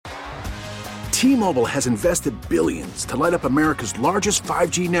T-Mobile has invested billions to light up America's largest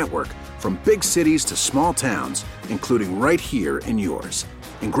 5G network, from big cities to small towns, including right here in yours.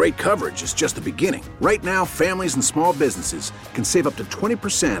 And great coverage is just the beginning. Right now, families and small businesses can save up to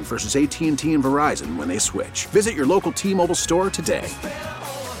 20% versus AT&T and Verizon when they switch. Visit your local T-Mobile store today.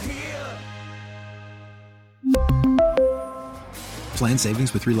 Plan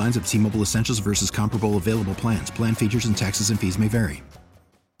savings with 3 lines of T-Mobile Essentials versus comparable available plans. Plan features and taxes and fees may vary.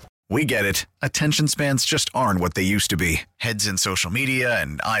 We get it. Attention spans just aren't what they used to be. Heads in social media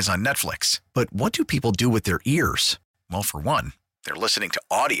and eyes on Netflix. But what do people do with their ears? Well, for one, they're listening to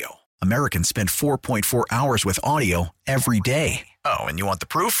audio. Americans spend 4.4 hours with audio every day. Oh, and you want the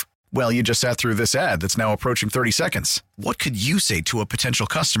proof? Well, you just sat through this ad that's now approaching 30 seconds. What could you say to a potential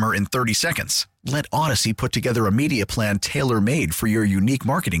customer in 30 seconds? Let Odyssey put together a media plan tailor-made for your unique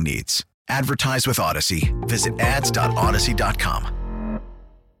marketing needs. Advertise with Odyssey. Visit ads.odyssey.com.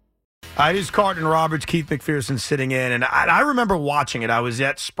 It is Carton Roberts, Keith McPherson sitting in. And I remember watching it. I was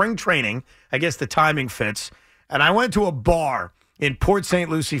at spring training. I guess the timing fits. And I went to a bar in Port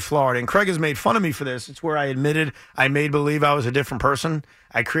St. Lucie, Florida. And Craig has made fun of me for this. It's where I admitted I made believe I was a different person.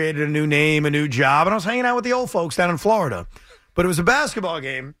 I created a new name, a new job, and I was hanging out with the old folks down in Florida. But it was a basketball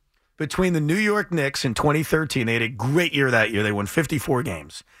game between the New York Knicks in 2013. They had a great year that year. They won 54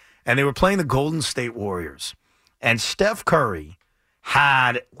 games. And they were playing the Golden State Warriors. And Steph Curry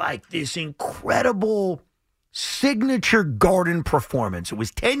had like this incredible signature Garden performance. It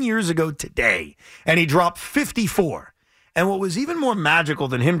was 10 years ago today, and he dropped 54. And what was even more magical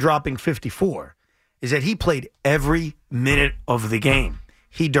than him dropping 54 is that he played every minute of the game.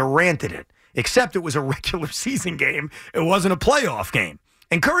 He Duranted it, except it was a regular season game. It wasn't a playoff game.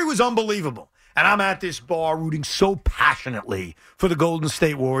 And Curry was unbelievable. And I'm at this bar rooting so passionately for the Golden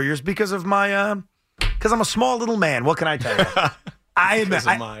State Warriors because of my, because I'm a small little man. What can I tell you? I admit,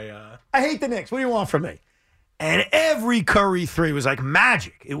 I hate the Knicks. What do you want from me? And every Curry three was like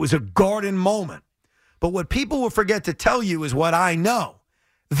magic. It was a Garden moment. But what people will forget to tell you is what I know.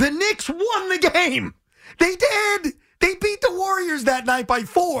 The Knicks won the game. They did. They beat the Warriors that night by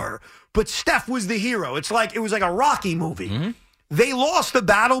 4. But Steph was the hero. It was like a Rocky movie. Mm-hmm. They lost the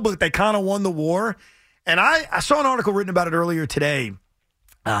battle, but they kind of won the war. And I saw an article written about it earlier today.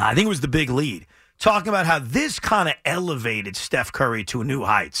 I think it was the Big Lead, talking about how this kind of elevated Steph Curry to new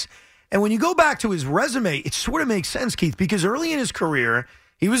heights. And when you go back to his resume, it sort of makes sense, Keith, because early in his career,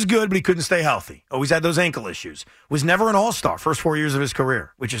 he was good, but he couldn't stay healthy. Always had those ankle issues. Was never an all-star first 4 years of his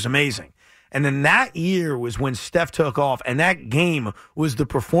career, which is amazing. And then that year was when Steph took off, and that game was the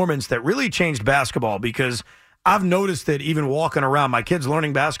performance that really changed basketball, because I've noticed that even walking around, my kid's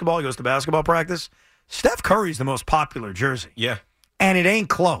learning basketball, he goes to basketball practice, Steph Curry's the most popular jersey. Yeah. And it ain't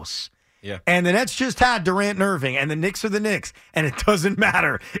close. Yeah. And the Nets just had Durant and Irving, and the Knicks are the Knicks, and it doesn't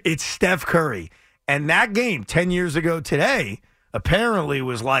matter. It's Steph Curry. And that game 10 years ago today apparently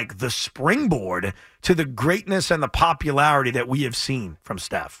was like the springboard to the greatness and the popularity that we have seen from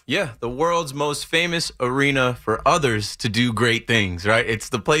Steph. Yeah, the world's most famous arena for others to do great things, right? It's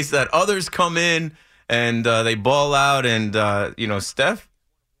the place that others come in and they ball out. And, Steph,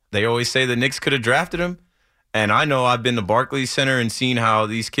 they always say the Knicks could have drafted him. And I know I've been to Barclays Center and seen how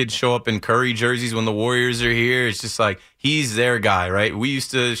these kids show up in Curry jerseys when the Warriors are here. It's just like, he's their guy, right? We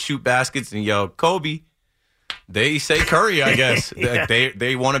used to shoot baskets and yell, Kobe. They say Curry, I guess. Yeah.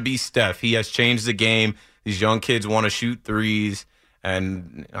 They want to be Steph. He has changed the game. These young kids want to shoot threes.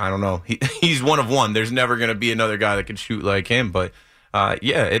 And I don't know. He's one of one. There's never going to be another guy that can shoot like him. But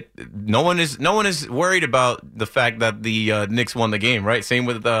no one is worried about the fact that the Knicks won the game, right? Same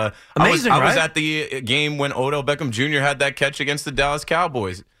with amazing. I was at the game when Odell Beckham Jr. had that catch against the Dallas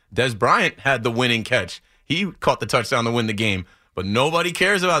Cowboys. Des Bryant had the winning catch. He caught the touchdown to win the game. But nobody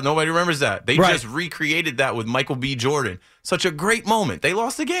cares about it. Nobody remembers that. They just recreated that with Michael B. Jordan. Such a great moment. They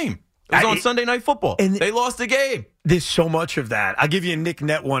lost the game. It was on Sunday Night Football. And they lost the game. There's so much of that. I'll give you a Nick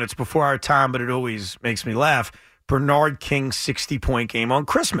Net one. It's before our time, but it always makes me laugh. Bernard King's 60-point game on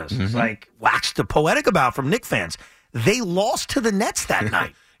Christmas. Mm-hmm. It's like, wax the poetic about from Knick fans. They lost to the Nets that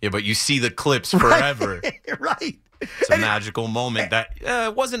night. Yeah, but you see the clips forever. Right. It's a magical moment that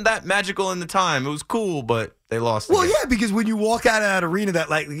it wasn't that magical in the time. It was cool, but they lost. Well, yeah, because when you walk out of that arena, that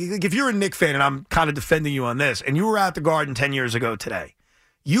like if you're a Knick fan, and I'm kind of defending you on this, and you were at the Garden 10 years ago today,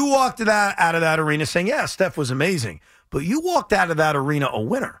 you walked out of that arena saying, yeah, Steph was amazing, but you walked out of that arena a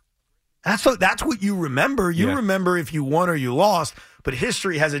winner. That's what you remember. You remember if you won or you lost, but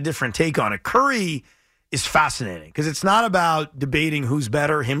history has a different take on it. Curry is fascinating because it's not about debating who's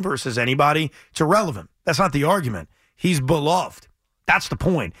better, him versus anybody. It's irrelevant. That's not the argument. He's beloved. That's the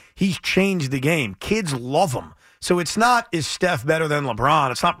point. He's changed the game. Kids love him. So it's not, is Steph better than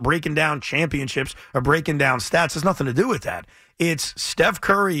LeBron? It's not breaking down championships or breaking down stats. It's nothing to do with that. It's Steph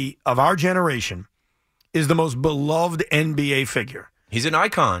Curry of our generation is the most beloved NBA figure. He's an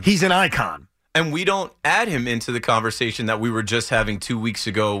icon. He's an icon. And we don't add him into the conversation that we were just having 2 weeks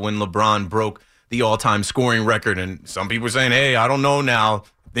ago when LeBron broke the all-time scoring record. And some people are saying, hey, I don't know now.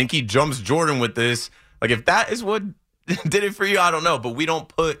 I think he jumps Jordan with this. Like, if that is what did it for you, I don't know. But we don't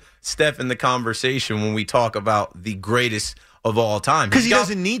put Steph in the conversation when we talk about the greatest of all time. Because he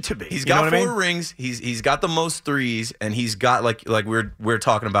doesn't need to be. He's got 4 rings. He's got the most threes, and he's got like we're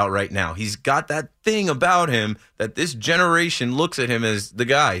talking about right now. He's got that thing about him that this generation looks at him as the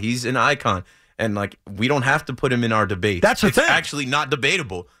guy. He's an icon, and like we don't have to put him in our debate. That's the thing. It's actually not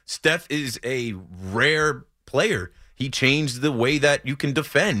debatable. Steph is a rare player. He changed the way that you can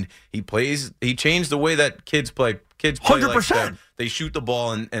defend. He changed the way that kids play. Kids play 100%. like Steph. They shoot the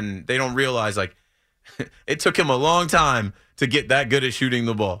ball and they don't realize like it took him a long time to get that good at shooting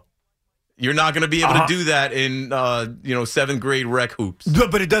the ball. You're not going to be able to do that in 7th grade rec hoops.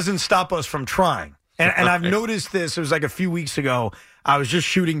 But it doesn't stop us from trying. And I've noticed this. It was like a few weeks ago. I was just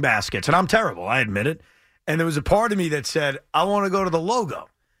shooting baskets, and I'm terrible. I admit it. And there was a part of me that said, I want to go to the logo.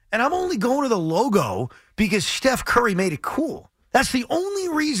 And I'm only going to the logo because Steph Curry made it cool. That's the only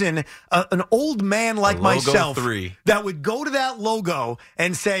reason an old man like myself that would go to that logo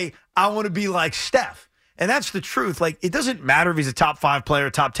and say, I want to be like Steph. And that's the truth. Like, it doesn't matter if he's a top 5 player,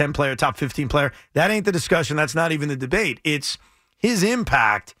 top 10 player, top 15 player. That ain't the discussion. That's not even the debate. It's his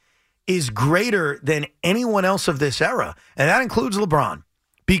impact is greater than anyone else of this era. And that includes LeBron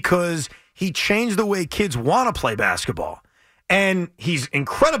because he changed the way kids want to play basketball. And he's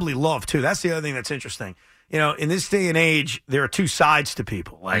incredibly loved, too. That's the other thing that's interesting. You know, in this day and age, there are 2 sides to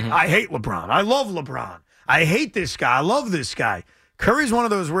people. Like, I hate LeBron. I love LeBron. I hate this guy. I love this guy. Curry's one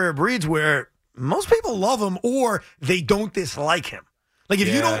of those rare breeds where most people love him or they don't dislike him. Like,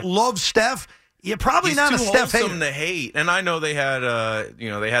 if you don't love Steph, you're probably not a Steph hater. He's too wholesome to hate. And I know they had,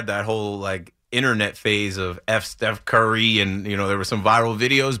 they had that whole, like, internet phase of F Steph Curry and, there were some viral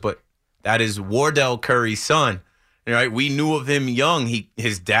videos, but that is Wardell Curry's son. Right? We knew of him young.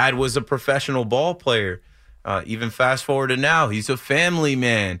 His dad was a professional ball player. Even fast forward to now, he's a family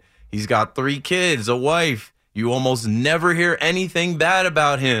man. He's got 3 kids, a wife. You almost never hear anything bad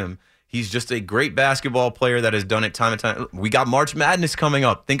about him. He's just a great basketball player that has done it time and time. We got March Madness coming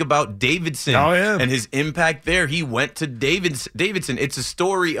up. Think about Davidson and his impact there. He went to Davidson. It's a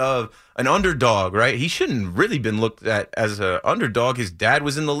story of an underdog, right? He shouldn't really been looked at as an underdog. His dad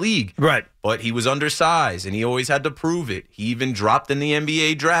was in the league. Right. But he was undersized, and he always had to prove it. He even dropped in the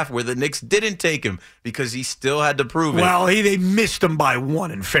NBA draft where the Knicks didn't take him because he still had to prove it. Well, they missed him by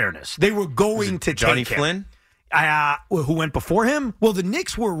 1, in fairness. They were going to Johnny take him. Flynn? Who went before him? Well, the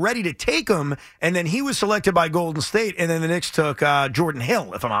Knicks were ready to take him, and then he was selected by Golden State, and then the Knicks took Jordan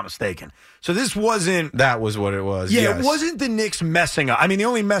Hill, if I'm not mistaken. So this wasn't... That was what it was, Yeah, yes. It wasn't the Knicks messing up. I mean, the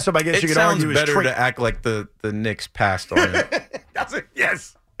only mess up, I guess you could argue, is... It sounds better to act like the Knicks passed on it.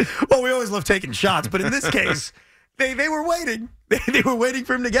 Yes. Well, we always love taking shots, but in this case, they were waiting. They were waiting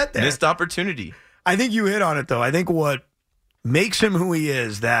for him to get there. Missed opportunity. I think you hit on it, though. I think what makes him who he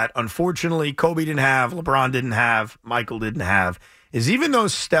is that unfortunately Kobe didn't have, LeBron didn't have, Michael didn't have, is even though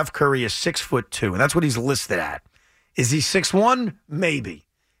Steph Curry is 6'2", and that's what he's listed at. Is he 6'1"? Maybe.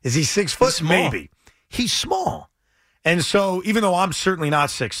 Is he 6 foot? Maybe. He's small. And so even though I'm certainly not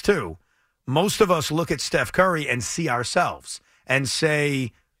 6'2", most of us look at Steph Curry and see ourselves and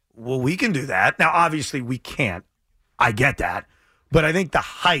say, well, we can do that. Now, obviously we can't. I get that. But I think the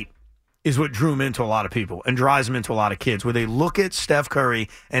height is what drew him into a lot of people and drives him into a lot of kids, where they look at Steph Curry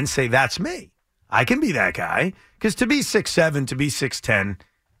and say, that's me. I can be that guy. Because to be 6'7", to be 6'10",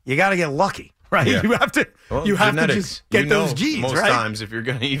 you got to get lucky, right? Yeah. You have to just get those genes, most right? Most times, if you're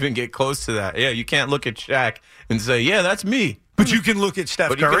going to even get close to that. Yeah, you can't look at Shaq and say, yeah, that's me. But you can look at Steph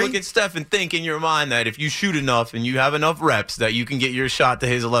Curry. But you can look at Steph and think in your mind that if you shoot enough and you have enough reps that you can get your shot to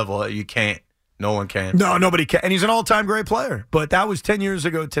his level. You can't. No one can. No, nobody can. And he's an all-time great player. But that was 10 years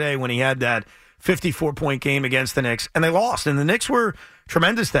ago today when he had that 54-point game against the Knicks, and they lost. And the Knicks were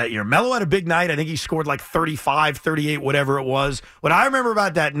tremendous that year. Melo had a big night. I think he scored like 35, 38, whatever it was. What I remember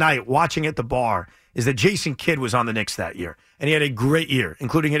about that night, watching at the bar, is that Jason Kidd was on the Knicks that year. And he had a great year,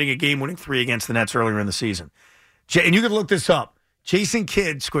 including hitting a game-winning 3 against the Nets earlier in the season. And you can look this up. Jason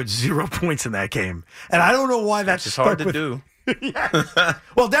Kidd scored 0 points in that game. And I don't know why that's just hard to do. Yes.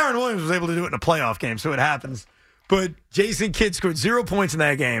 Well, Darren Williams was able to do it in a playoff game, so it happens. But Jason Kidd scored 0 points in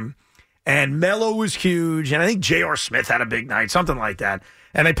that game, and Melo was huge, and I think J.R. Smith had a big night, something like that,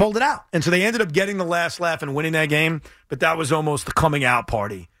 and they pulled it out. And so they ended up getting the last laugh and winning that game, but that was almost the coming out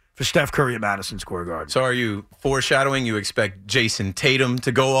party for Steph Curry at Madison Square Garden. So are you foreshadowing you expect Jason Tatum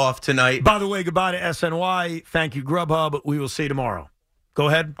to go off tonight? By the way, goodbye to SNY. Thank you, Grubhub. We will see you tomorrow. Go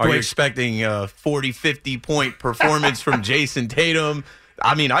ahead. Are you expecting a 40, 50-point performance from Jason Tatum?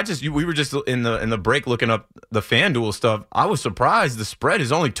 I mean, we were just in the break looking up the FanDuel stuff. I was surprised the spread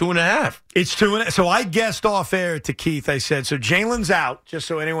is only 2.5. It's 2.5. So I guessed off air to Keith. I said, so Jalen's out, just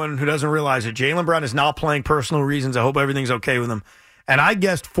so anyone who doesn't realize it. Jaylen Brown is not playing, personal reasons. I hope everything's okay with him. And I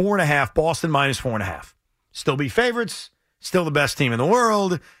guessed 4.5, Boston minus 4.5. Still be favorites, still the best team in the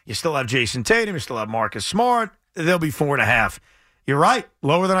world. You still have Jason Tatum, you still have Marcus Smart. They'll be 4.5. You're right,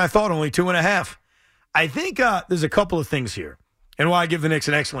 lower than I thought, only 2.5. I think there's a couple of things here, and why I give the Knicks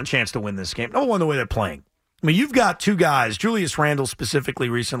an excellent chance to win this game. Number one, the way they're playing. I mean, you've got two guys, Julius Randle specifically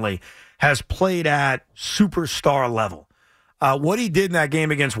recently, has played at superstar level. What he did in that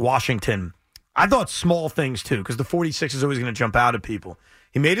game against Washington, I thought small things too, because the 46 is always going to jump out at people.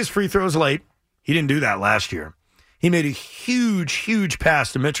 He made his free throws late. He didn't do that last year. He made a huge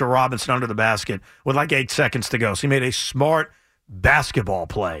pass to Mitchell Robinson under the basket with like 8 seconds to go. So he made a smart basketball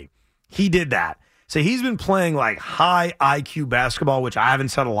play. He did that. So he's been playing like high IQ basketball, which I haven't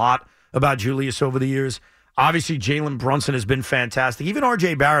said a lot about Julius over the years. Obviously, Jalen Brunson has been fantastic. Even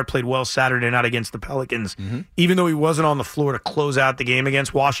R.J. Barrett played well Saturday night against the Pelicans, even though he wasn't on the floor to close out the game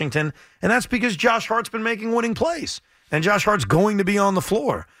against Washington. And that's because Josh Hart's been making winning plays. And Josh Hart's going to be on the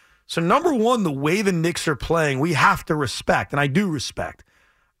floor. So number one, the way the Knicks are playing, we have to respect, and I do respect.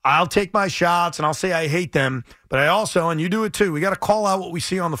 I'll take my shots, and I'll say I hate them, but I also, and you do it too, we got to call out what we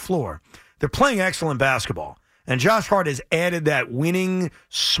see on the floor. They're playing excellent basketball, and Josh Hart has added that winning,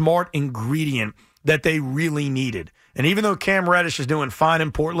 smart ingredient that they really needed. And even though Cam Reddish is doing fine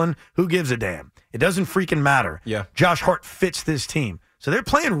in Portland, who gives a damn? It doesn't freaking matter. Yeah. Josh Hart fits this team. So they're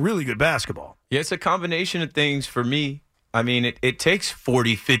playing really good basketball. Yeah, it's a combination of things for me. I mean, it takes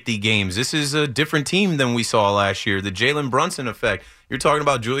 40, 50 games. This is a different team than we saw last year. The Jalen Brunson effect. You're talking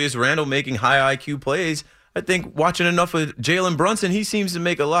about Julius Randle making high IQ plays. I think watching enough of Jalen Brunson, he seems to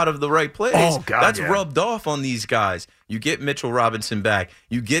make a lot of the right plays. Oh, God, That's rubbed off on these guys. You get Mitchell Robinson back.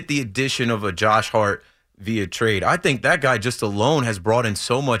 You get the addition of a Josh Hart via trade. I think that guy just alone has brought in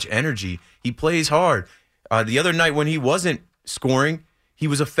so much energy. He plays hard. The other night when he wasn't scoring, he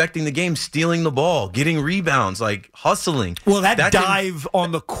was affecting the game, stealing the ball, getting rebounds, like hustling. Well, that's dive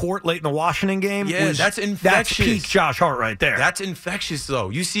on the court late in the Washington game, that's infectious. That's peak Josh Hart right there. That's infectious, though.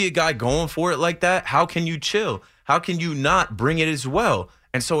 You see a guy going for it like that, how can you chill? How can you not bring it as well?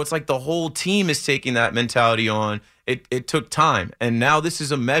 And so it's like the whole team is taking that mentality on. It took time, and now this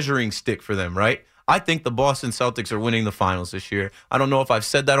is a measuring stick for them, right? I think the Boston Celtics are winning the finals this year. I don't know if I've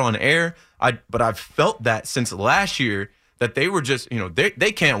said that on air, but I've felt that since last year, that they were just,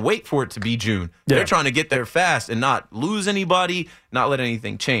 they can't wait for it to be June. Yeah. They're trying to get there fast and not lose anybody, not let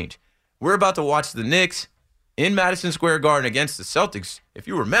anything change. We're about to watch the Knicks in Madison Square Garden against the Celtics. If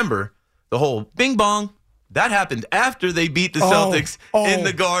you remember, the whole bing bong, that happened after they beat the Celtics in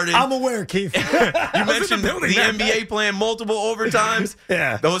the Garden. I'm aware, Keith. You mentioned the NBA playing multiple overtimes.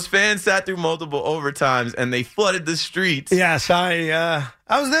 Yeah. Those fans sat through multiple overtimes, and they flooded the streets. Yes, I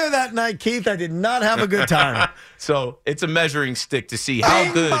was there that night, Keith. I did not have a good time. So it's a measuring stick to see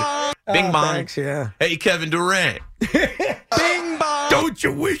how good. Bing bong. Thanks, yeah. Hey, Kevin Durant. Bing bong. Don't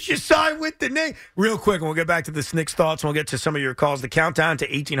you wish you signed with the Knicks? Real quick, and we'll get back to the Knicks thoughts, and we'll get to some of your calls. The countdown to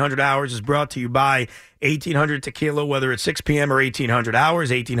 1,800 hours is brought to you by 1,800 Tequila, whether it's 6 p.m. or 1,800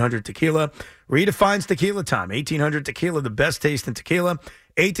 hours. 1,800 Tequila redefines tequila time. 1,800 Tequila, the best taste in tequila.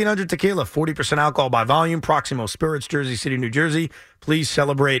 1,800 Tequila, 40% alcohol by volume. Proximo Spirits, Jersey City, New Jersey. Please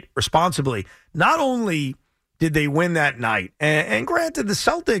celebrate responsibly. Not only did they win that night, and granted, the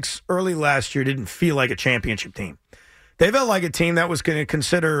Celtics early last year didn't feel like a championship team. They felt like a team that was going to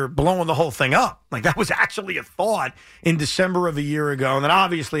consider blowing the whole thing up. Like, that was actually a thought in December of a year ago. And then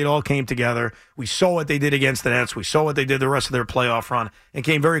obviously it all came together. We saw what they did against the Nets. We saw what they did the rest of their playoff run and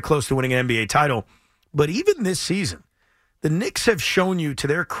came very close to winning an NBA title. But even this season, the Knicks have shown you, to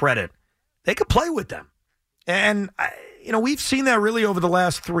their credit, they could play with them. And, we've seen that really over the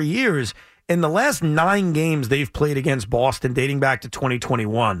last 3 years. In the last 9 games they've played against Boston dating back to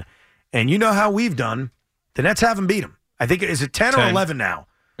 2021. And you know how we've done. The Nets haven't beat them. I think, is it 10 or 11 now?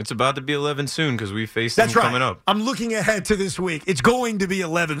 It's about to be 11 soon because we face them coming up. I'm looking ahead to this week. It's going to be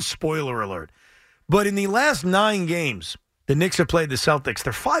 11, spoiler alert. But in the last 9 games, the Knicks have played the Celtics.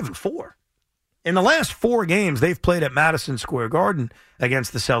 They're 5-4. In the last 4 games they've played at Madison Square Garden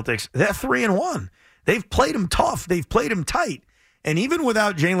against the Celtics, they're 3-1. They've played them tough. They've played them tight. And even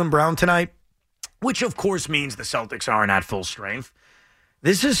without Jaylen Brown tonight, which of course means the Celtics aren't at full strength,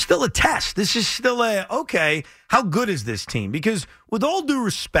 this is still a test. This is still okay, how good is this team? Because with all due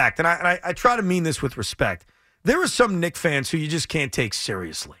respect, and I try to mean this with respect, there are some Knicks fans who you just can't take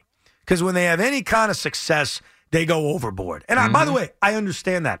seriously. Because when they have any kind of success, they go overboard. And by the way, I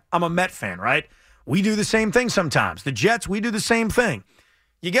understand that. I'm a Met fan, right? We do the same thing sometimes. The Jets, we do the same thing.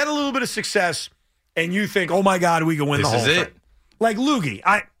 You get a little bit of success, and you think, oh, my God, we can win the whole thing. Like Loogie.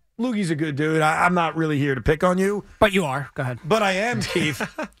 Loogie's a good dude. I'm not really here to pick on you. But you are. Go ahead. But I am, Keith.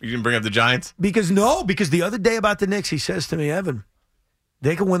 You didn't bring up the Giants? Because the other day about the Knicks, he says to me, Evan,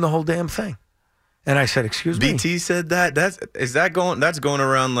 they can win the whole damn thing. And I said, excuse me? BT said that? That's going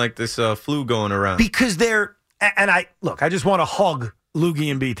around like this flu going around. Because I just want to hug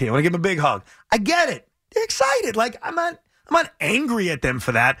Loogie and BT. I want to give them a big hug. I get it. They're excited. Like, I'm not angry at them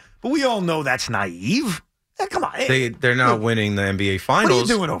for that, but we all know that's naive. Come on. They're not winning the NBA Finals. What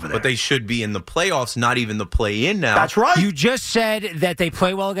are you doing over there? But they should be in the playoffs, not even the play-in now. That's right. You just said that they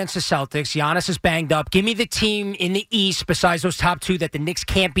play well against the Celtics. Giannis is banged up. Give me the team in the East besides those top two that the Knicks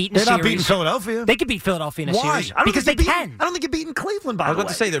can't beat in a series. They're not beating Philadelphia. They could beat Philadelphia in a series. Because they can. I don't think you're beating Cleveland, by the way. I was about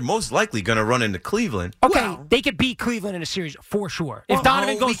to say they're most likely going to run into Cleveland. Okay, they could beat Cleveland in a series for sure. If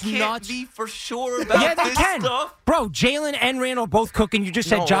Donovan goes we nuts. Can't be for sure about they can. Stuff. Bro, Jalen and Randall both cooking. You just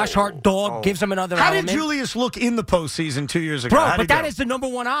said Josh Hart, gives them another How element. did Julius look in the postseason 2 years ago? Bro, but that is the number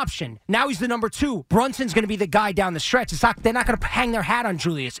one option. Now he's the number two. Brunson's going to be the guy down the stretch. They're not going to hang their hat on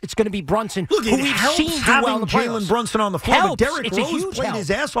Julius. It's going to be Brunson, Look, who we've seen do well in the playoffs. Jalen Brunson on the floor, Helps. but Derrick It's a Rose huge played help.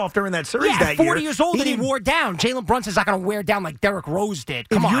 his ass off during that series that 40 year. years old and he wore down. Jalen Brunson's not going to wear down like Derrick Rose did.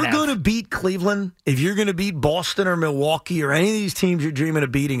 Come on, If you're going to beat Cleveland, if you're going to beat Boston or Milwaukee or any of these teams you're dreaming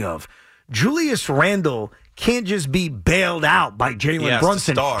of beating of, Julius Randle can't just be bailed out by Jalen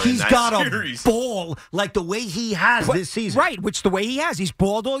Brunson. He's got a ball like the way he has this season. Right, which the way he has. He's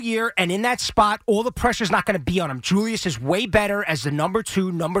balled all year, and in that spot, all the pressure's not going to be on him. Julius is way better as the number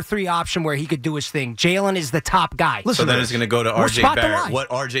 2, number 3 option where he could do his thing. Jalen is the top guy. So then it's going to go to R.J. Barrett.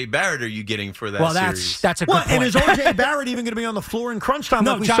 What R.J. Barrett are you getting for that series? That's a good point. And is R.J. Barrett even going to be on the floor in crunch time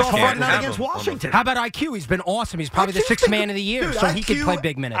like we saw Friday night against Washington? How about IQ? He's been awesome. He's probably the 6th man of the year, so he can play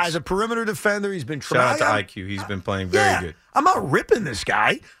big minutes. As a perimeter defender, he's been tremendous. Shout out to IQ. He's been playing very good. I'm not ripping this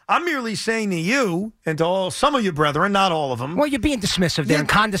guy. I'm merely saying to you and to some of your brethren, not all of them. Well, you're being dismissive there and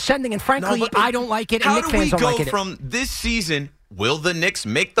condescending, and frankly, I don't like it, and Knicks fans don't like it. How do we go from this season, will the Knicks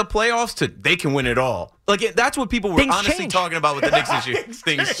make the playoffs, to they can win it all? Like, that's what people were honestly talking about with the Knicks this year.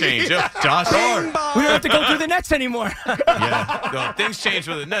 Things change. Josh Hart. We don't have to go through the Nets anymore. Things change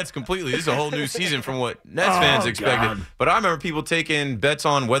for the Nets completely. This is a whole new season from what Nets fans expected. God. But I remember people taking bets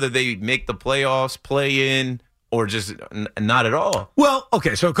on whether they make the playoffs, play in, or just not at all. Well,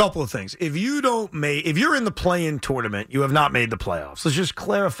 okay, so a couple of things. If you're in the play-in tournament, you have not made the playoffs. Let's just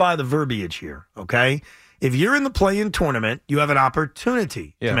clarify the verbiage here, okay? If you're in the play-in tournament, you have an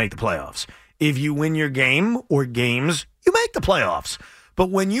opportunity to make the playoffs. If you win your game or games, you make the playoffs. But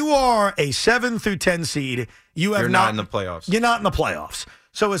when you are a 7 through 10 seed, you're not in the playoffs. You're not in the playoffs.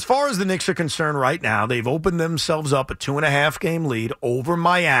 So as far as the Knicks are concerned right now, they've opened themselves up a 2.5 game lead over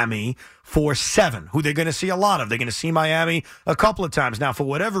Miami for 7, who they're going to see a lot of. They're going to see Miami a couple of times. Now, for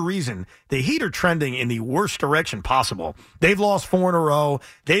whatever reason, the Heat are trending in the worst direction possible. They've lost 4 in a row.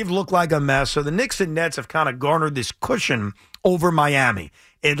 They've looked like a mess. So the Knicks and Nets have kind of garnered this cushion over Miami.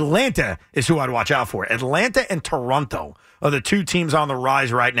 Atlanta is who I'd watch out for. Atlanta and Toronto are the 2 teams on the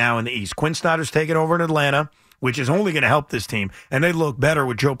rise right now in the East. Quinn Snyder's taking over in Atlanta, which is only going to help this team. And they look better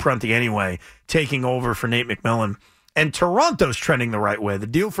with Joe Prunty anyway, taking over for Nate McMillan. And Toronto's trending the right way. The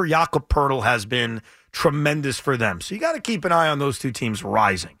deal for Jakob Poeltl has been tremendous for them. So you got to keep an eye on those 2 teams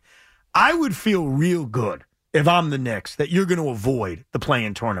rising. I would feel real good if I'm the Knicks that you're going to avoid the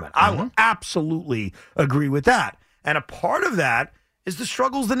play-in tournament. I will absolutely agree with that. And a part of that is the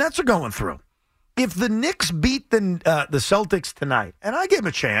struggles the Nets are going through. If the Knicks beat the Celtics tonight, and I give them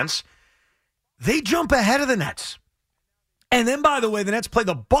a chance, they jump ahead of the Nets. And then, by the way, the Nets play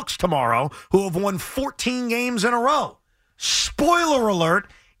the Bucks tomorrow, who have won 14 games in a row. Spoiler alert,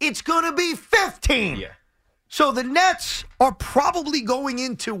 it's going to be 15. Yeah. So the Nets are probably going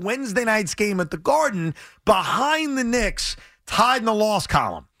into Wednesday night's game at the Garden behind the Knicks, tied in the loss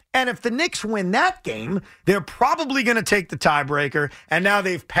column. And if the Knicks win that game, they're probably going to take the tiebreaker, and now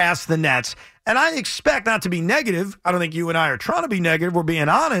they've passed the Nets. And I expect, not to be negative, I don't think you and I are trying to be negative, we're being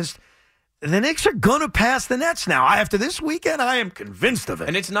honest, the Knicks are going to pass the Nets now. After this weekend, I am convinced of it.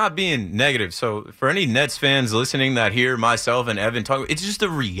 And it's not being negative. So for any Nets fans listening that hear myself and Evan talk, it's just a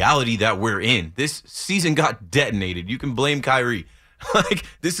reality that we're in. This season got detonated. You can blame Kyrie.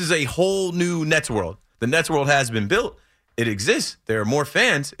 This is a whole new Nets world. The Nets world has been built. it exists. There are more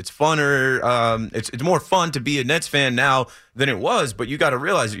fans. It's funner. It's more fun to be a Nets fan now than it was. But you got to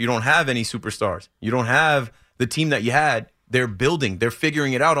realize that you don't have any superstars. You don't have the team that you had. They're building. They're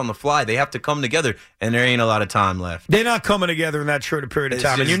figuring it out on the fly. They have to come together, and there ain't a lot of time left. They're not coming together in that short a period of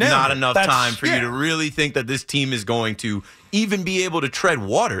time. There's not enough time for you to really think that this team is going to even be able to tread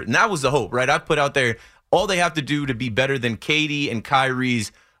water. And that was the hope, right? I put out there all they have to do to be better than KD and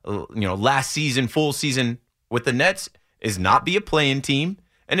Kyrie's last season, full season with the Nets is not be a play-in team.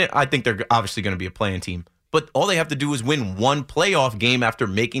 And I think they're obviously going to be a play-in team. But all they have to do is win one playoff game after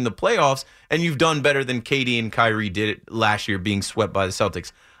making the playoffs, and you've done better than KD and Kyrie did it last year being swept by the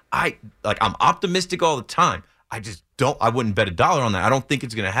Celtics. I'm optimistic all the time. I wouldn't bet $1 on that. I don't think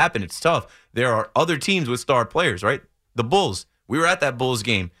it's going to happen. It's tough. There are other teams with star players, right? The Bulls. We were at that Bulls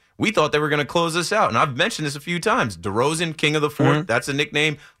game. We thought they were going to close us out, and I've mentioned this a few times. DeRozan, king of the fourth, that's a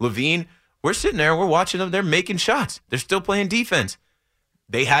nickname. LaVine, we're sitting there, we're watching them. They're making shots. They're still playing defense.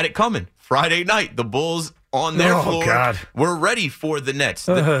 They had it coming. Friday night, the Bulls on their floor. God. We're ready for the Nets.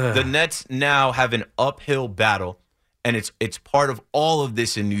 The Nets now have an uphill battle, and it's part of all of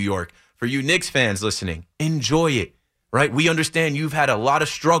this in New York. For you Knicks fans listening, enjoy it, right? We understand you've had a lot of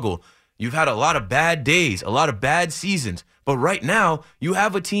struggle. You've had a lot of bad days, a lot of bad seasons. But right now, you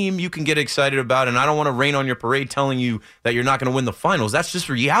have a team you can get excited about, and I don't want to rain on your parade telling you that you're not going to win the finals. That's just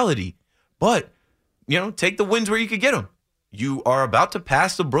reality. But, take the wins where you could get them. You are about to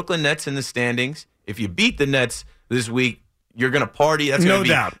pass the Brooklyn Nets in the standings. If you beat the Nets this week, you're going to party. That's no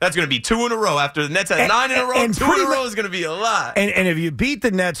doubt. That's going to be 2 in a row. After the Nets had 9 in a row, and 2 in a row is going to be a lot. And if you beat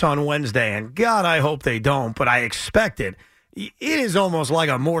the Nets on Wednesday, and God, I hope they don't, but I expect it, it is almost like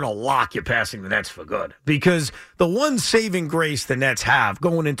a mortal lock you're passing the Nets for good. Because the one saving grace the Nets have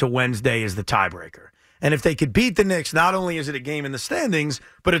going into Wednesday is the tiebreaker. And if they could beat the Knicks, not only is it a game in the standings,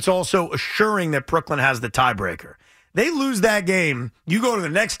 but it's also assuring that Brooklyn has the tiebreaker. They lose that game, you go to the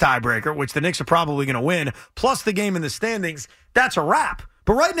next tiebreaker, which the Knicks are probably going to win, plus the game in the standings, that's a wrap.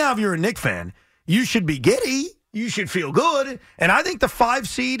 But right now, if you're a Knicks fan, you should be giddy. You should feel good. And I think the 5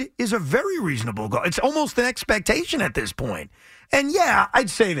 seed is a very reasonable goal. It's almost an expectation at this point. And yeah, I'd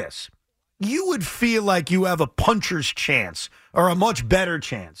say this. You would feel like you have a puncher's chance or a much better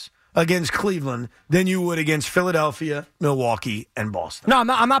chance against Cleveland than you would against Philadelphia, Milwaukee, and Boston. No,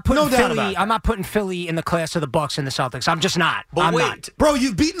 I'm not putting Philly. I'm not putting Philly in the class of the Bucks and the Celtics. I'm just not. But wait, not. Bro,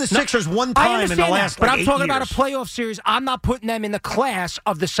 you've beaten the Sixers one time in the last but 8 I'm talking years. about a playoff series. I'm not putting them in the class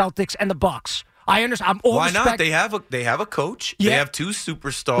of the Celtics and the Bucks. I understand. Why not? They have a coach. Yeah. They have 2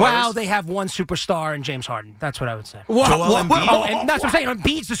 superstars. Well, they have one superstar in James Harden. That's what I would say. Joel Embiid. And that's what I'm saying.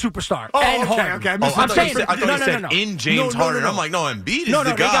 Embiid's the superstar. Oh, and okay, Harden. okay. I thought you said No. in James Harden. I'm like, no, Embiid is the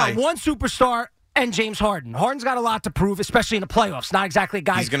They guy. got one superstar and James Harden. Harden's got a lot to prove, especially in the playoffs. Not exactly a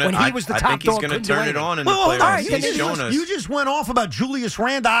guy when he was the top dog. I think he's going to turn it on in the playoffs. All right, He's shown us. You just went off about Julius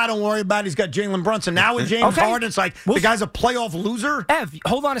Randle. I don't worry about it. He's got Jalen Brunson. Now with James Harden, it's like the guy's a playoff loser. Ev,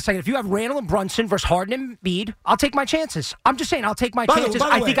 hold on a second. If you have Randle and Brunson versus Harden and Embiid, I'll take my chances. I'm just saying, I'll take my chances.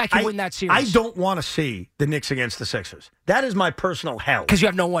 I think I can win that series. I don't want to see the Knicks against the Sixers. That is my personal hell. Because you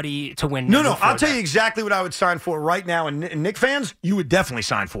have nobody to win. No, I'll tell you exactly what I would sign for right now. And Knicks fans, you would definitely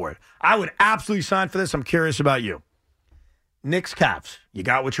sign for it. I would absolutely sign for this. I'm curious about you. Knicks Cavs. You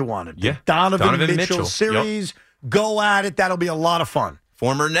got what you wanted. Yeah. The Donovan Mitchell Mitchell series. Yep. Go at it. That'll be a lot of fun.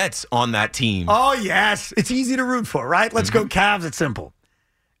 Former Nets on that team. Oh, yes. It's easy to root for, right? Let's go Cavs. It's simple.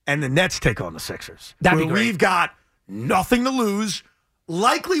 And the Nets take on the Sixers. That'd be great. We've got nothing to lose.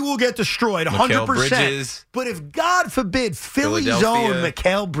 Likely we'll get destroyed, 100%. Bridges. But if, God forbid, Philly's own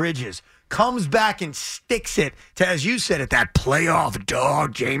Mikal Bridges comes back and sticks it to, as you said, that playoff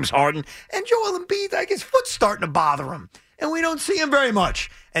dog, James Harden, and Joel Embiid, like his foot's starting to bother him. And we don't see him very much.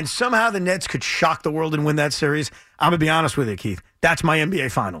 And somehow the Nets could shock the world and win that series. I'm going to be honest with you, Keith. That's my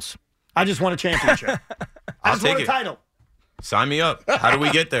NBA Finals. I just want a championship. I just want a title. Sign me up. How do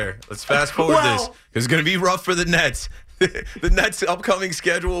we get there? Let's fast forward this. It's going to be rough for the Nets. The Nets' upcoming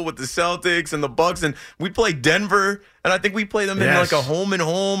schedule with the Celtics and the Bucks, and we play Denver, and I think we play them in like a home and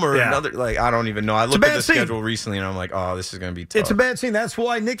home or another. Like I don't even know. I looked at the schedule recently, and I'm like, oh, this is going to be tough. It's a bad scene. That's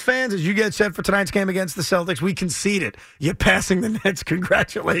why, Knicks fans, as you get set for tonight's game against the Celtics, we conceded. You're passing the Nets.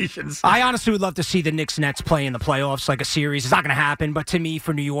 Congratulations. I honestly would love to see the Knicks-Nets play in the playoffs, like a series. It's not going to happen, but to me,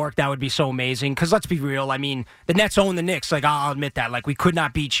 for New York, that would be so amazing. Because let's be real. I mean, the Nets own the Knicks. Like I'll admit that. Like we could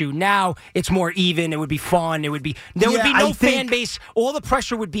not beat you. Now it's more even. It would be fun. There would be no fan base. All the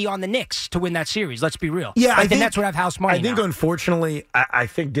pressure would be on the Knicks to win that series. Let's be real. Yeah, like the Nets would have house money. I think, unfortunately, I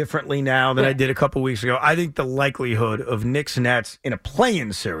think differently now than I did a couple weeks ago. I think the likelihood of Knicks-Nets in a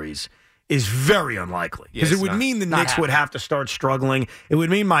play-in series is very unlikely. Because Yeah, it would mean the not Knicks would happening. have to start struggling. It would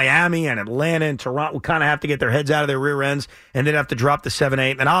mean Miami and Atlanta and Toronto would kind of have to get their heads out of their rear ends, and they'd have to drop to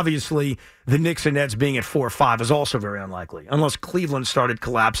 7-8. And obviously, the Knicks and Nets being at 4-5 is also very unlikely, unless Cleveland started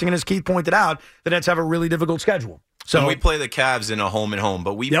collapsing. And as Keith pointed out, the Nets have a really difficult schedule. So we play the Cavs in a home and home,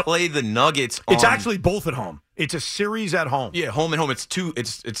 but we play the Nuggets on... It's actually both at home. It's a series at home. Yeah, home and home. It's two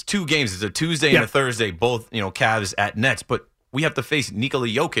games. It's a Tuesday and a Thursday, both, Cavs at Nets. But we have to face Nikola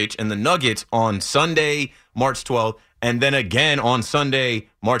Jokic and the Nuggets on Sunday, March 12th, and then again on Sunday,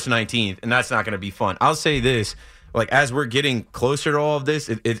 March 19th, and that's not going to be fun. I'll say this, as we're getting closer to all of this,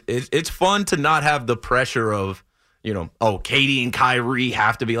 it's fun to not have the pressure of, KD and Kyrie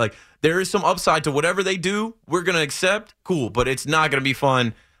have to be there is some upside to whatever they do, we're going to accept, cool, but it's not going to be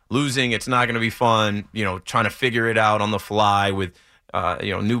fun losing. It's not going to be fun, trying to figure it out on the fly with,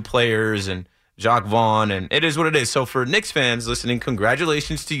 new players and Jacques Vaughn, and it is what it is. So for Knicks fans listening,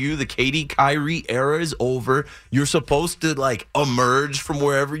 congratulations to you. The KD Kyrie era is over. You're supposed to emerge from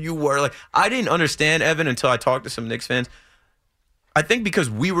wherever you were. I didn't understand, Evan, until I talked to some Knicks fans. I think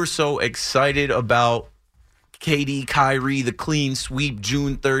because we were so excited about KD Kyrie, the clean sweep,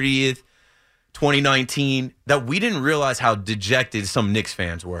 June 30th, 2019, that we didn't realize how dejected some Knicks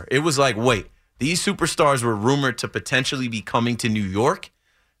fans were. It was wait, these superstars were rumored to potentially be coming to New York.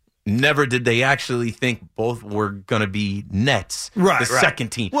 Never did they actually think both were going to be Nets, the second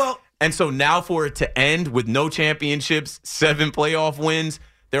team. Well, and so now for it to end with no championships, 7 playoff wins,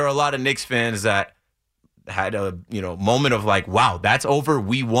 there are a lot of Knicks fans that had a moment of wow, that's over.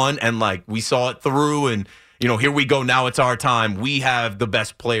 We won and we saw it through, and here we go. Now it's our time. We have the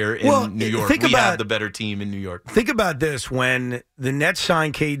best player in New York. We have the better team in New York. Think about this. When the Nets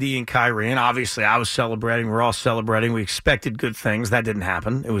signed KD and Kyrie, and obviously I was celebrating. We're all celebrating. We expected good things. That didn't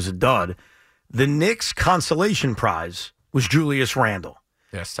happen. It was a dud. The Knicks' consolation prize was Julius Randle.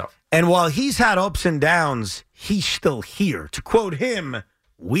 Yeah, it's tough. And while he's had ups and downs, he's still here. To quote him,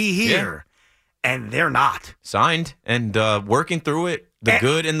 we here. And they're not. Signed and working through it. The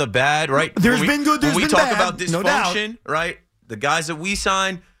good and the bad, right? There's been good, there's been bad. When we talk about no dysfunction, doubt. right? The guys that we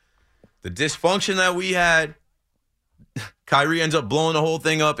signed, the dysfunction that we had, Kyrie ends up blowing the whole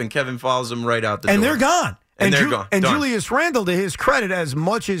thing up, and Kevin follows him right out the door. And they're gone. And they're gone. And Done. Julius Randle, to his credit, as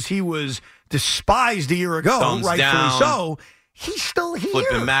much as he was despised a year ago, Thumbs rightfully down. so, he's still here.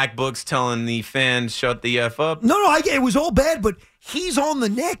 Flipping MacBooks, telling the fans, shut the F up. No, it was all bad, but he's on the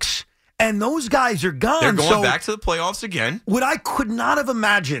Knicks. And those guys are gone. They're going back to the playoffs again. What I could not have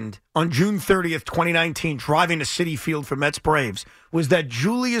imagined on June 30th, 2019, driving to Citi Field for Mets Braves, was that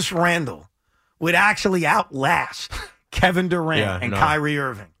Julius Randle would actually outlast Kevin Durant and Kyrie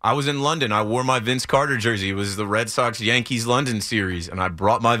Irving. I was in London. I wore my Vince Carter jersey. It was the Red Sox-Yankees London series, and I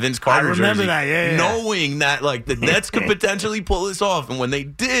brought my Vince Carter jersey. I remember that, yeah. Knowing that the Nets could potentially pull this off. And when they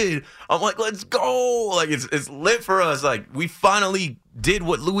did, I'm let's go. It's lit for us. We finally did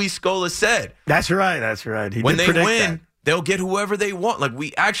what Luis Scola said. That's right. He when did they predict win, that. they'll get whoever they want.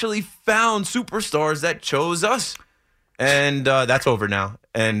 We actually found superstars that chose us. And that's over now.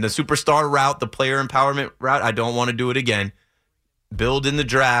 And the superstar route, the player empowerment route, I don't want to do it again. Build in the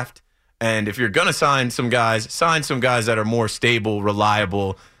draft. And if you're going to sign some guys that are more stable,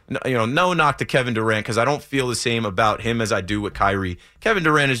 reliable. No knock to Kevin Durant, because I don't feel the same about him as I do with Kyrie. Kevin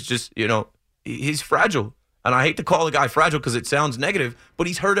Durant is just, he's fragile. And I hate to call the guy fragile because it sounds negative, but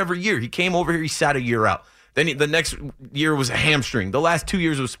he's hurt every year. He came over here, he sat a year out. Then the next year was a hamstring. The last 2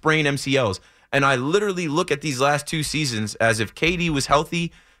 years was sprained MCLs. And I literally look at these last 2 seasons as if KD was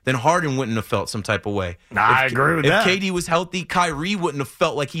healthy, then Harden wouldn't have felt some type of way. I agree with that. If KD was healthy, Kyrie wouldn't have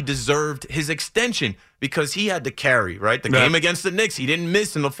felt like he deserved his extension because he had to carry, right? The game against the Knicks, he didn't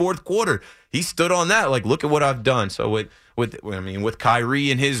miss in the fourth quarter. He stood on that. Look at what I've done. So with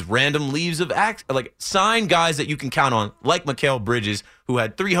Kyrie and his random leaves of acts, sign guys that you can count on, like Mikal Bridges, who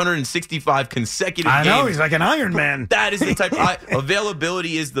had 365 consecutive games. I know, he's like an Iron Man. That is the type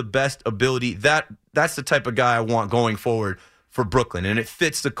availability is the best ability. That's the type of guy I want going forward for Brooklyn, and it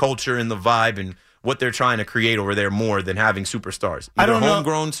fits the culture and the vibe and what they're trying to create over there more than having superstars. Either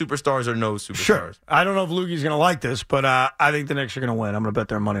homegrown superstars or no superstars. Sure. I don't know if Lukey's going to like this, but I think the Knicks are going to win. I'm going to bet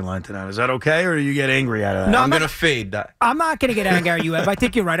their money line tonight. Is that okay, or do you get angry out of that? No, I'm going to fade that. I'm not going to get angry at you, Ev. I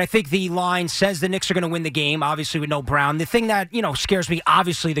think you're right. I think the line says the Knicks are going to win the game, obviously with no Brown. The thing that, scares me,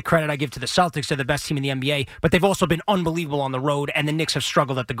 obviously the credit I give to the Celtics. They're the best team in the NBA, but they've also been unbelievable on the road, and the Knicks have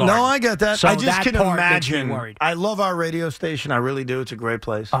struggled at the Garden. No, I get that. So I just that can part imagine. makes me worried. I love our radio station. I really do. It's a great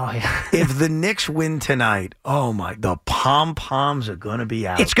place. Oh, yeah. If the Knicks win tonight, the pom-poms are going to be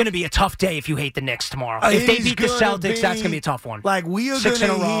out. It's going to be a tough day if you hate the Knicks tomorrow. If they beat the Celtics, that's going to be a tough one. We are going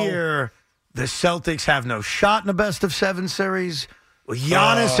to hear the Celtics have no shot in a best-of-7 series. Well,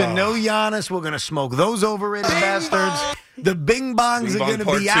 Giannis and no Giannis, we're going to smoke those overrated bastards. The Bing Bongs are going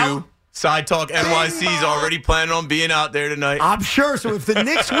to be out. Side Talk NYC is already planning on being out there tonight. I'm sure. So if the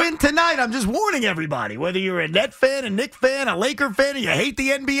Knicks win tonight, I'm just warning everybody, whether you're a Net fan, a Knicks fan, a Laker fan, or you hate the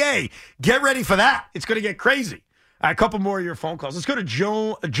NBA, get ready for that. It's going to get crazy. All right, a couple more of your phone calls. Let's go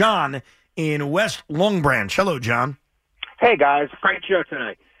to John in West Long Branch. Hello, John. Hey, guys. Great show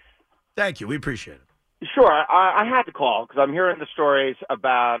tonight. Thank you. We appreciate it. Sure. I had to call because I'm hearing the stories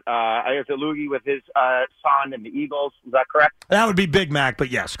about, I guess, Loogie with his son and the Eagles. Is that correct? That would be Big Mac,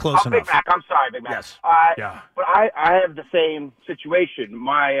 but yes, close enough. Big Mac. I'm sorry, Big Mac. Yes. Yeah. But I have the same situation.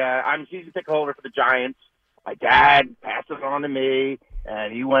 I'm a season ticket holder for the Giants. My dad passed it on to me,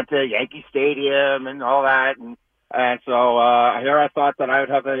 and he went to Yankee Stadium and all that. And so here I thought that I would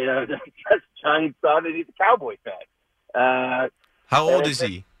have a Giants son, and he's a Cowboy fan. How old is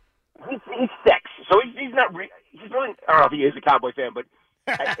he? He's 6, so he's not. He's really. I don't know if he is a Cowboy fan, but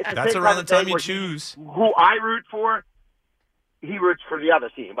it's that's around the time you choose. Who I root for, he roots for the other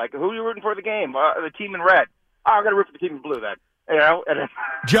team. Like, who are you rooting for the game? The team in red. Oh, I'm gonna root for the team in blue then. You know.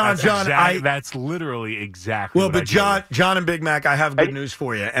 John, that's literally exactly. Well, but John and Big Mac, I have good news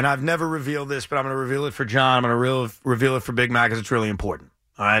for you, and I've never revealed this, but I'm going to reveal it for John. I'm going to reveal it for Big Mac because it's really important.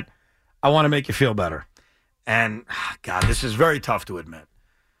 All right, I want to make you feel better, and God, this is very tough to admit.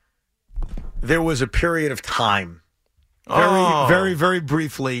 There was a period of time, very, very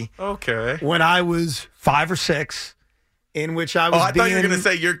briefly, when I was 5 or 6, in which I was I thought you were going to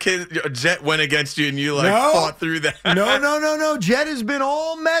say your Jet went against you and you fought through that. No. Jet has been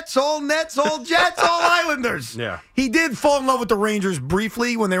all Mets, all Nets, all Jets, all Islanders. Yeah. He did fall in love with the Rangers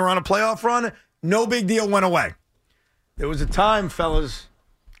briefly when they were on a playoff run. No big deal, went away. There was a time, fellas,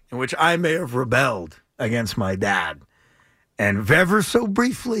 in which I may have rebelled against my dad. And ever so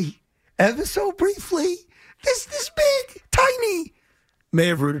briefly, this big, tiny, may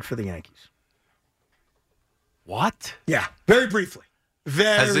have rooted for the Yankees. What? Yeah, very briefly.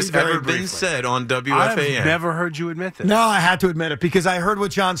 Has this ever been said on WFAN? I've never heard you admit this. No, I had to admit it because I heard what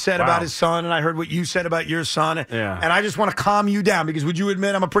John said about his son, and I heard what you said about your son. Yeah. And I just want to calm you down because would you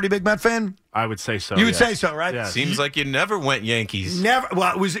admit I'm a pretty big Met fan? I would say so. You would say so, right? Yeah. Seems like you never went Yankees. Never.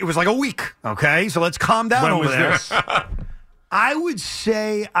 Well, it was like a week. Okay, so let's calm down When over was there. this? I would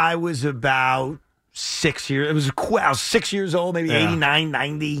say I was about 6 years. I was 6 years old, maybe 89,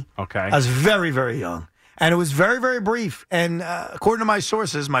 90. Okay. I was very, very young. And it was very, very brief. And according to my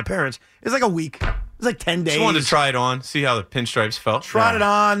sources, my parents, it was like a week. It was like 10 days. Just wanted to try it on, see how the pinstripes felt. Tried it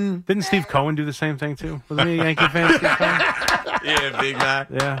on. Didn't Steve Cohen do the same thing, too? Wasn't he a Yankee fan? Steve Cohen? Yeah, Big Mac.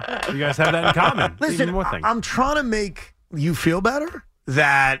 Yeah. You guys have that in common. Listen, Even more things. I'm trying to make you feel better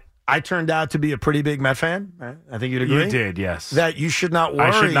that I turned out to be a pretty big Met fan. Right? I think you'd agree. You did, yes. That you should not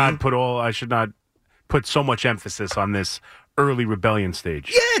worry. I should not put so much emphasis on this early rebellion stage.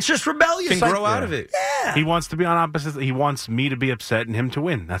 Yeah, it's just rebellious. Can grow out of it. Yeah. He wants to be on opposites. He wants me to be upset and him to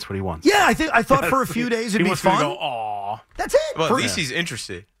win. That's what he wants. Yeah, I thought for a few days it'd he be wants fun. Me to go, aw. That's it. Well, at least he's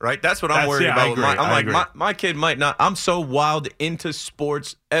interested, right? That's what I'm worried about. I agree. My kid might not. I'm so wild into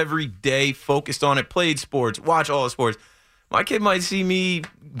sports every day, focused on it, played sports, watch all the sports. My kid might see me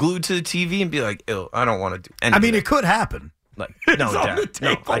glued to the TV and be like, "Ew, I don't want to do anything." I mean, it could happen. Like, no, Dad,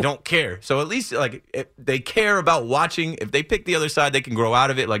 no, I don't care. So at least, like, if they care about watching. If they pick the other side, they can grow out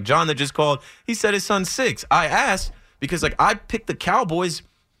of it. Like John that just called, he said his son's 6. I asked because, like, I picked the Cowboys.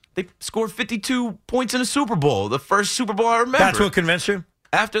 They scored 52 points in a Super Bowl, the first Super Bowl I remember. That's what convinced you?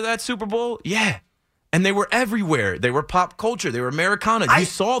 After that Super Bowl, yeah. And they were everywhere. They were pop culture. They were Americana. You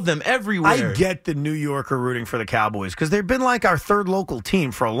saw them everywhere. I get the New Yorker rooting for the Cowboys because they've been like our third local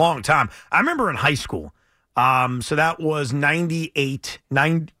team for a long time. I remember in high school, so that was 98,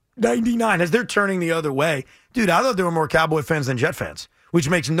 99. As they're turning the other way, dude, I thought there were more Cowboy fans than Jet fans, which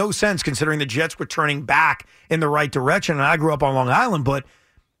makes no sense considering the Jets were turning back in the right direction. And I grew up on Long Island, but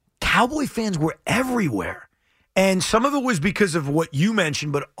Cowboy fans were everywhere. And some of it was because of what you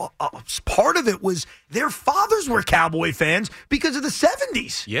mentioned, but part of it was their fathers were Cowboy fans because of the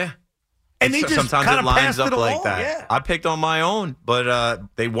 70s. Yeah. And they just sometimes kind it of lines passed up it like along. that. Yeah. I picked on my own, but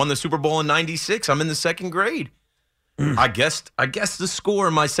they won the Super Bowl in '96. I'm in the second grade. I guessed the score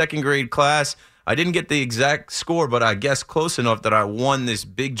in my second grade class. I didn't get the exact score, but I guessed close enough that I won this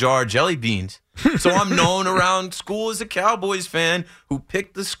big jar of jelly beans. So I'm known around school as a Cowboys fan who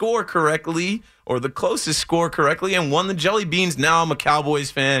picked the score correctly or the closest score correctly and won the jelly beans. Now I'm a Cowboys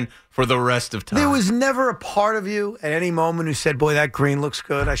fan for the rest of time. There was never a part of you at any moment who said, boy, that green looks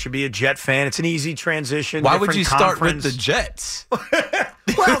good. I should be a Jet fan. It's an easy transition. Why would you start conference. with the Jets?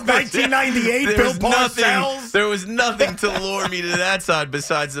 Well, 1998, Bill Parcells. There was nothing to lure me to that side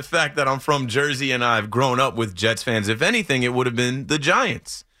besides the fact that I'm from Jersey and I've grown up with Jets fans. If anything, it would have been the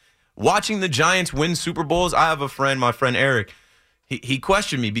Giants. Watching the Giants win Super Bowls, I have a friend, my friend Eric. He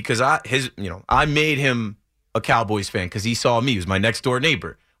questioned me because I made him a Cowboys fan because he saw me. He was my next door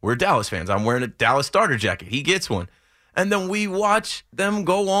neighbor. We're Dallas fans. I'm wearing a Dallas starter jacket. He gets one. And then we watch them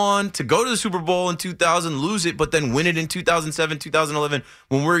go on to go to the Super Bowl in 2000, lose it, but then win it in 2007, 2011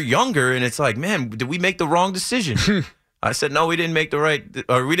 when we're younger. And it's like, man, did we make the wrong decision? I said, no, we didn't make the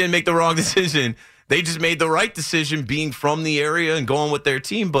wrong decision. They just made the right decision being from the area and going with their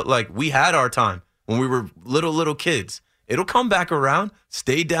team. But like, we had our time when we were little kids. It'll come back around.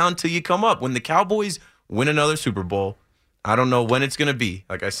 Stay down till you come up. When the Cowboys win another Super Bowl, I don't know when it's going to be.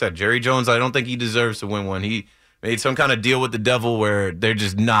 Like I said, Jerry Jones, I don't think he deserves to win one. He made some kind of deal with the devil where they're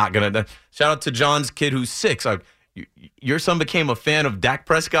just not going to. Shout out to John's kid who's 6. Like, your son became a fan of Dak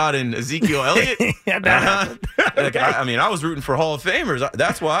Prescott and Ezekiel Elliott? I was rooting for Hall of Famers.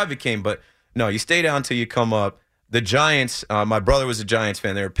 That's why I became. But, no, you stay down till you come up. The Giants, my brother was a Giants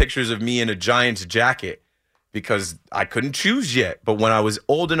fan. There are pictures of me in a Giants jacket because I couldn't choose yet. But when I was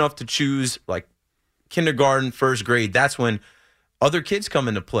old enough to choose, like, kindergarten, first grade, that's when other kids come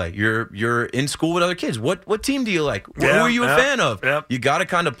into play. You're in school with other kids. What team do you like? Who are you a fan of? Yep. You got to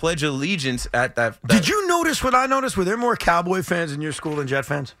kind of pledge allegiance at that. Did you notice what I noticed? Were there more Cowboy fans in your school than Jet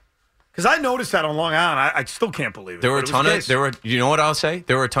fans? Because I noticed that on Long Island. I still can't believe it. There were you know what I'll say?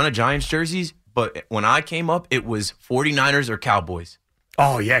 There were a ton of Giants jerseys, but when I came up, it was 49ers or Cowboys.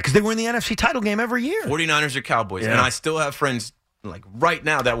 Oh, yeah, because they were in the NFC title game every year. 49ers or Cowboys. Yeah. And I still have friends like right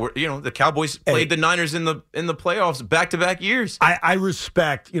now that were, the Cowboys played the Niners in the playoffs back-to-back years. I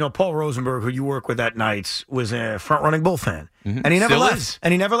respect, Paul Rosenberg, who you work with at Knights, was a front-running Bull fan. Mm-hmm. And he never left.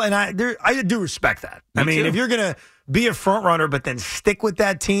 And I do respect that. If you're going to be a front runner but then stick with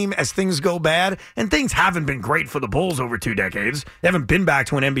that team as things go bad, and things haven't been great for the Bulls over 2 decades. They haven't been back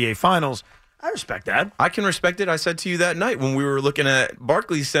to an NBA Finals. I respect that. I can respect it. I said to you that night when we were looking at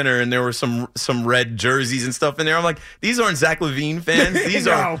Barclays Center and there were some red jerseys and stuff in there. I'm like, these aren't Zach LaVine fans. These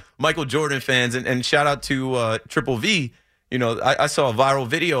are Michael Jordan fans. And shout out to Triple V. I saw a viral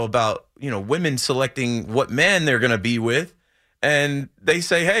video about, women selecting what man they're going to be with. And they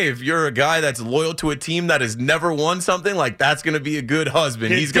say, hey, if you're a guy that's loyal to a team that has never won something, like that's going to be a good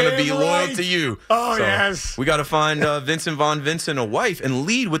husband. He's going to be loyal to you. Oh, so yes. We got to find Vincent Von Vincent a wife and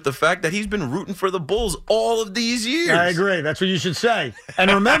lead with the fact that he's been rooting for the Bulls all of these years. I agree. That's what you should say.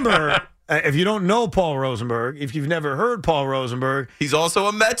 And remember, if you don't know Paul Rosenberg, if you've never heard Paul Rosenberg, he's also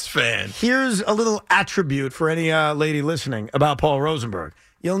a Mets fan. Here's a little attribute for any lady listening about Paul Rosenberg.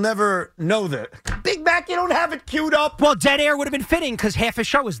 You'll never know that. Big Mac, you don't have it queued up. Well, Dead Air would have been fitting because half his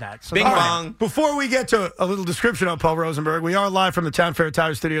show is that. So Bing bong. Right. Before we get to a little description of Paul Rosenberg, we are live from the Town Fair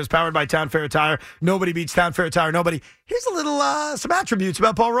Tire Studios, powered by Town Fair Tire. Nobody beats Town Fair Tire. Nobody. Here's a little, some attributes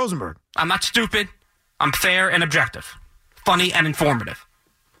about Paul Rosenberg. I'm not stupid. I'm fair and objective. Funny and informative.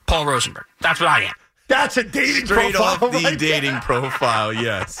 Paul Rosenberg. That's what I am. That's a dating Straight profile. Off the dating profile,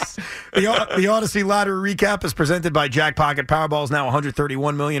 yes. The Odyssey Lottery Recap is presented by Jackpocket. Powerball is now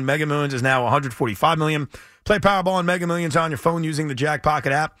 $131 million. Mega Millions is now $145 million. Play Powerball and Mega Millions on your phone using the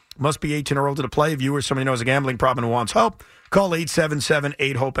Jackpocket app. Must be 18 or older to play. Viewers, somebody knows a gambling problem and wants help. Call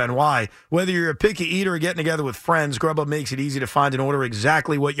 877-8-HOPE-NY. Whether you're a picky eater or getting together with friends, Grubhub makes it easy to find and order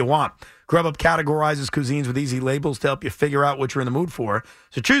exactly what you want. Grubhub categorizes cuisines with easy labels to help you figure out what you're in the mood for.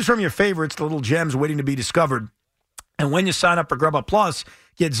 So choose from your favorites, the little gems waiting to be discovered. And when you sign up for Grubhub Plus,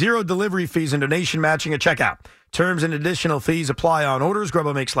 get 0 delivery fees and donation matching at checkout. Terms and additional fees apply on orders.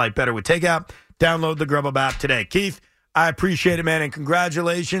 Grubhub makes life better with takeout. Download the Grubhub app today. Keith, I appreciate it, man, and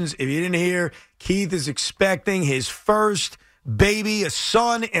congratulations. If you didn't hear, Keith is expecting his first baby, a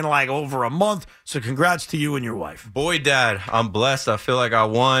son, in like over a month. So congrats to you and your wife. Boy, Dad, I'm blessed. I feel like I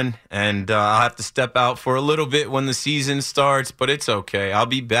won, and I'll have to step out for a little bit when the season starts, but it's okay. I'll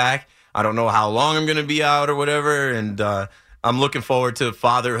be back. I don't know how long I'm going to be out or whatever, and I'm looking forward to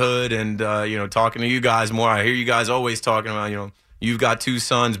fatherhood and, talking to you guys more. I hear you guys always talking about, you've got 2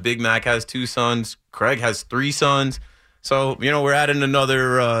 sons. Big Mac has 2 sons. Craig has 3 sons. So, we're adding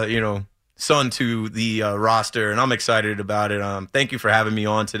another, son to the roster, and I'm excited about it. Thank you for having me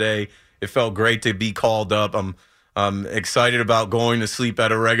on today. It felt great to be called up. I'm excited about going to sleep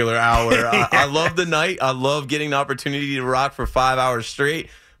at a regular hour. I love the night. I love getting the opportunity to rock for 5 hours straight.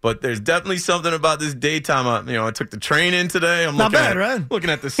 But there's definitely something about this daytime. I took the train in today. I'm Not bad, right?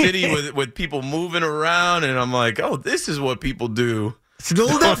 looking at the city with people moving around, and I'm like, oh, this is what people do. It's a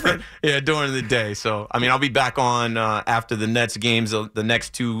little different. Yeah, during the day. So, I'll be back on after the Nets games the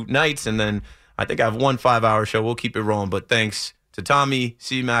next 2 nights, and then I think I have 1 5-hour show. We'll keep it rolling. But thanks to Tommy,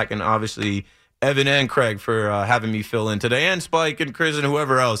 C-Mac, and obviously Evan and Craig for having me fill in today, and Spike and Chris and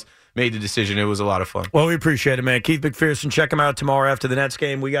whoever else made the decision. It was a lot of fun. Well, we appreciate it, man. Keith McPherson, check him out tomorrow after the Nets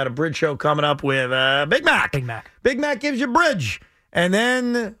game. We got a bridge show coming up with Big Mac. Big Mac gives you bridge. And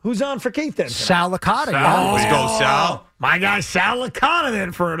then who's on for Keith then? Sal Licata. Let's go, Sal. My guy Sal Licata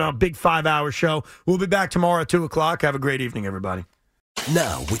then for a big 5-hour show. We'll be back tomorrow at 2 o'clock. Have a great evening, everybody.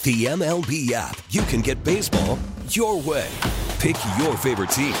 Now, with the MLB app, you can get baseball your way. Pick your favorite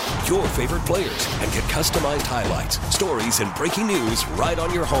team, your favorite players, and get customized highlights, stories, and breaking news right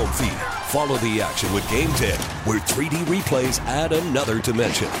on your home feed. Follow the action with Game 10, where 3D replays add another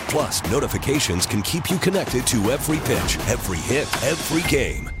dimension. Plus, notifications can keep you connected to every pitch, every hit, every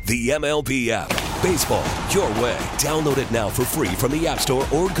game. The MLB app. Baseball your way. Download it now for free from the App Store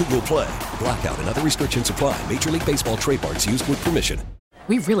or Google Play. Blackout and other restrictions apply. Major League Baseball trademarks used with permission.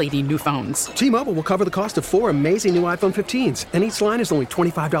 We really need new phones. T-Mobile will cover the cost of 4 amazing new iPhone 15s, and each line is only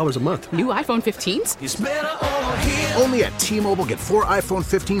 $25 a month. New iPhone 15s? It's better over here. Only at T-Mobile, get 4 iPhone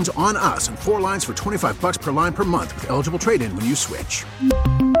 15s on us and 4 lines for $25 per line per month with eligible trade-in when you switch.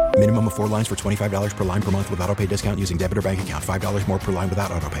 Minimum of 4 lines for $25 per line per month with autopay discount using debit or bank account. $5 more per line without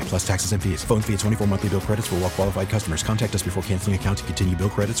autopay, plus taxes and fees. Phone fee at 24 monthly bill credits for well-qualified customers. Contact us before canceling account to continue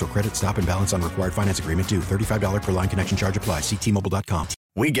bill credits or credit stop and balance on required finance agreement due. $35 per line connection charge applies. See T-Mobile.com.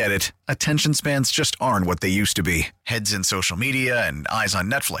 We get it. Attention spans just aren't what they used to be. Heads in social media and eyes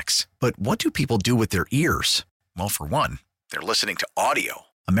on Netflix. But what do people do with their ears? Well, for one, they're listening to audio.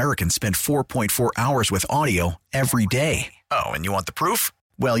 Americans spend 4.4 hours with audio every day. Oh, and you want the proof?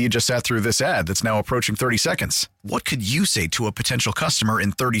 Well, you just sat through this ad that's now approaching 30 seconds. What could you say to a potential customer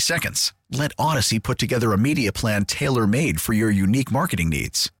in 30 seconds? Let Odyssey put together a media plan tailor-made for your unique marketing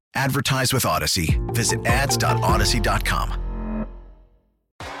needs. Advertise with Odyssey. Visit ads.odyssey.com.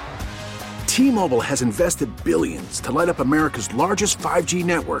 T-Mobile has invested billions to light up America's largest 5G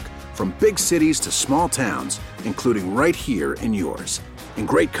network, from big cities to small towns, including right here in yours. And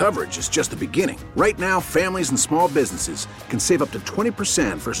great coverage is just the beginning. Right now, families and small businesses can save up to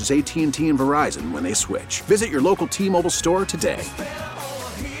 20% versus AT&T and Verizon when they switch. Visit your local T-Mobile store today.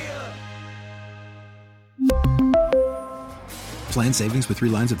 Plan savings with 3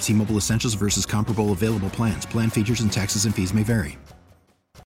 lines of T-Mobile Essentials versus comparable available plans. Plan features and taxes and fees may vary.